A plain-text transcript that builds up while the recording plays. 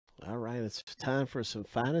it's time for some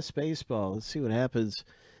finest baseball. Let's see what happens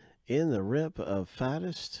in the rip of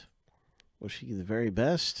finest. Wishing you the very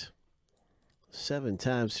best. 7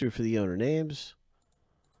 times through for the owner names.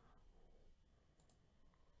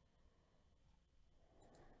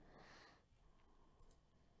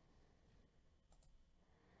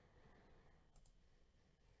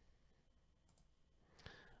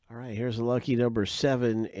 All right, here's a lucky number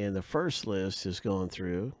 7, and the first list is going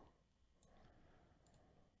through.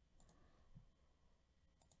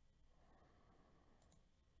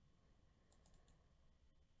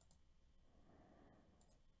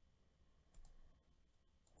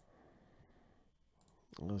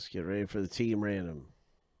 Let's get ready for the team random.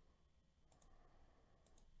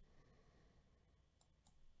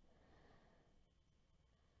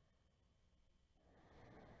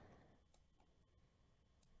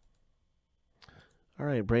 All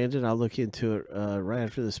right, Brandon, I'll look into it right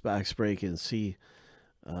after this box break and see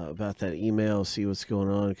about that email, see what's going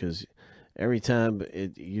on, because every time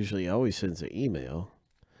it usually always sends an email.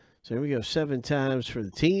 So here we go, 7 times for the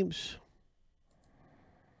teams.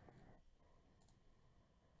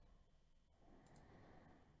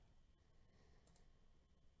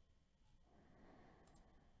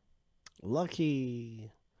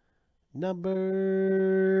 Lucky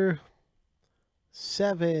number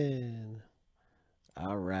 7.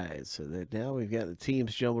 All right, so that now we've got the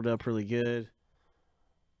teams jumbled up really good.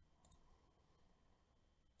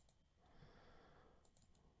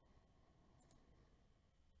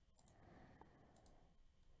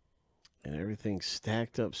 And everything's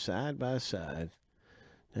stacked up side by side.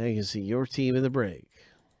 Now you can see your team in the break.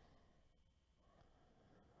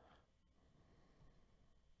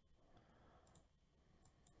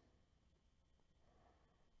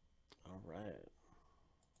 All right.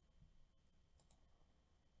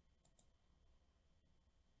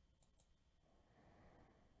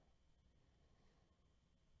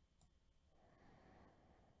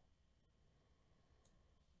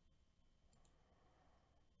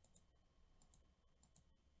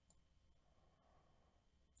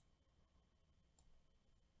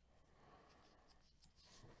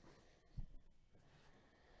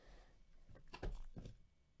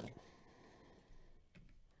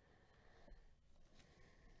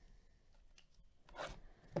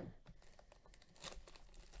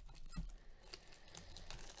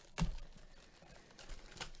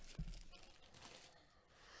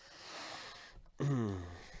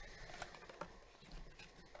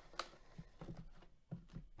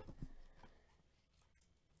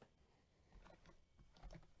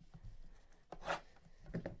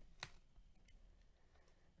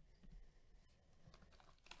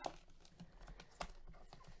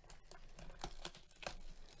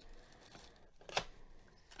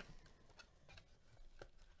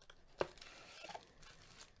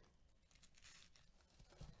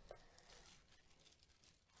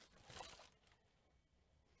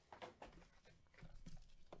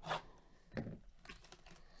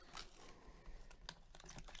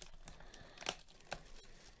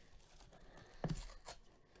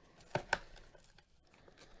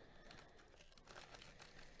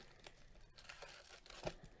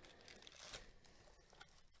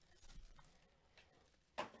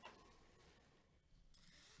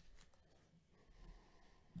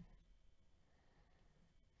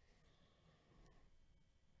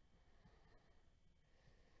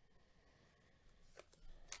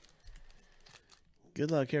 Good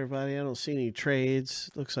luck, everybody. I don't see any trades.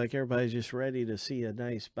 Looks like everybody's just ready to see a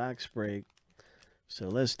nice box break. So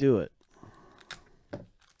let's do it.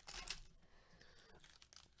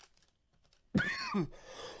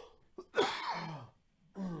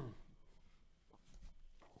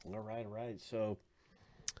 All right. So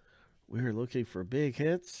we're looking for big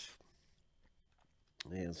hits.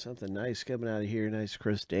 And something nice coming out of here. Nice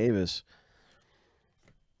Chris Davis.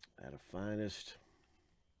 Out of finest.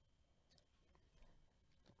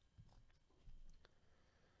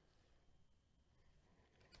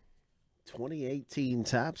 2018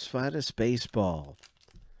 Topps Finest Baseball.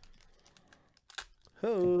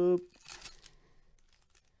 Hope.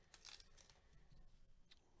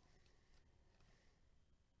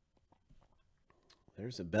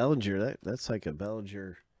 There's a Bellinger. That's like a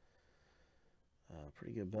Bellinger.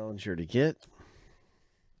 Pretty good Bellinger to get.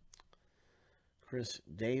 Chris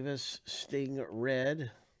Davis, Sting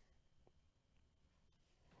Red.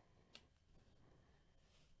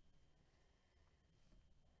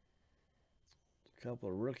 A couple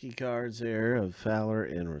of rookie cards there of Fowler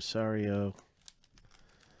and Rosario.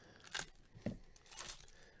 I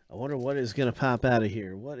wonder what is going to pop out of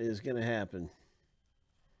here. What is going to happen?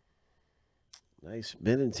 Nice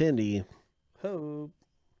Benintendi. Hope.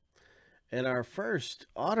 And our first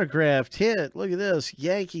autographed hit, look at this.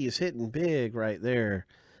 Yankees hitting big right there.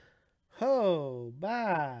 Oh,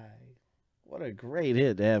 bye. What a great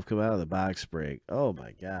hit to have come out of the box break. Oh,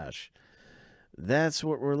 my gosh. That's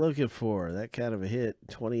what we're looking for. That kind of a hit.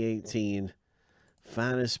 2018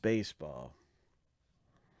 Finest Baseball.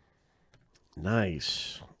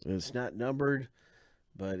 Nice. It's not numbered,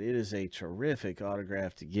 but it is a terrific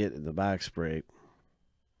autograph to get in the box break.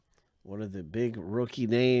 One of the big rookie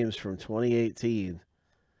names from 2018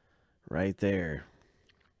 right there.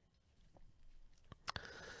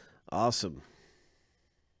 Awesome.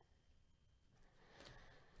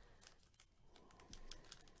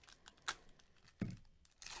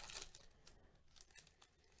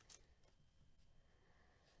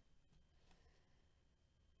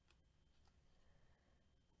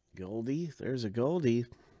 Goldie. There's a Goldie.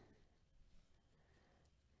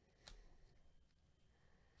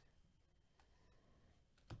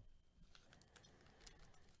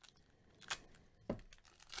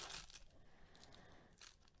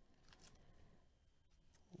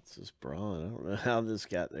 This is Braun. I don't know how this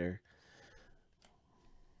got there.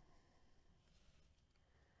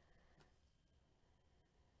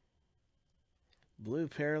 Blue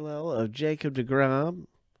parallel of Jacob deGrom.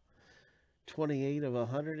 28 of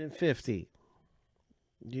 150.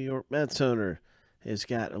 New York Mets owner has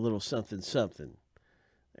got a little something something.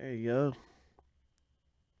 There you go.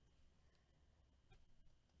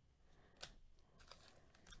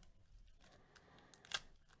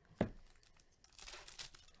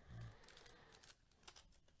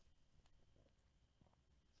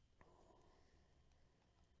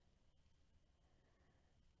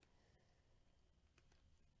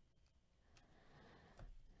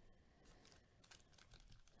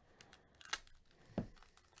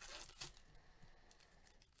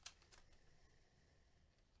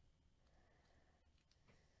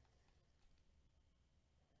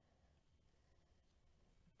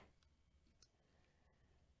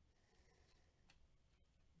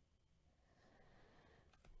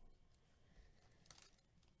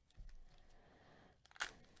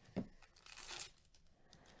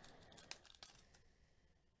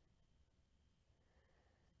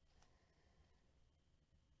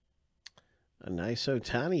 A nice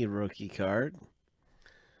Ohtani rookie card.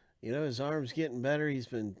 You know, his arm's getting better. He's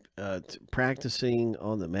been practicing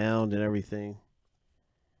on the mound and everything.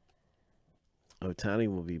 Ohtani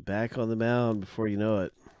will be back on the mound before you know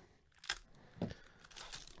it.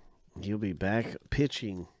 He'll be back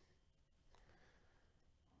pitching.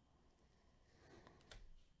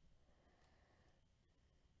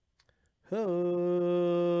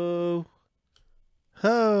 Ho!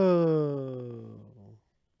 Ho!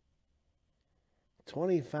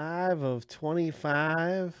 25 of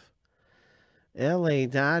 25. LA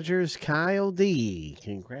Dodgers, Kyle D.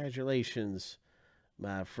 Congratulations,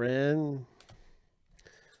 my friend.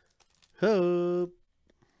 Hope.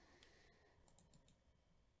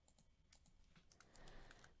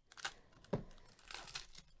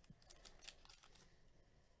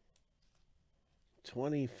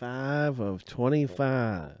 $25 of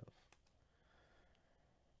 25.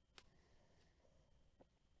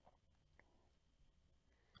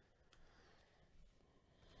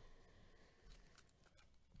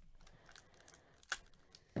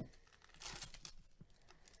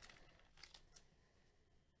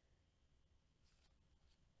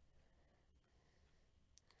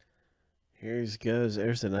 Here he goes.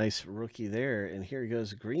 There's a nice rookie there. And here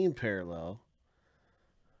goes a green parallel.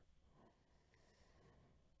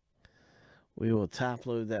 We will top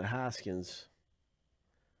load that Hoskins.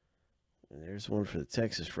 And there's one for the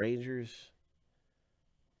Texas Rangers.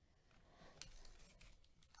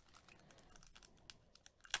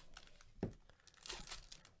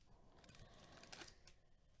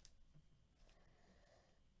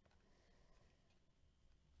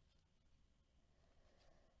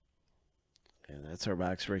 And that's our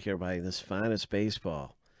box break, everybody. This Finest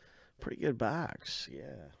Baseball. Pretty good box.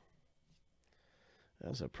 Yeah. That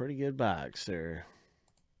was a pretty good box there.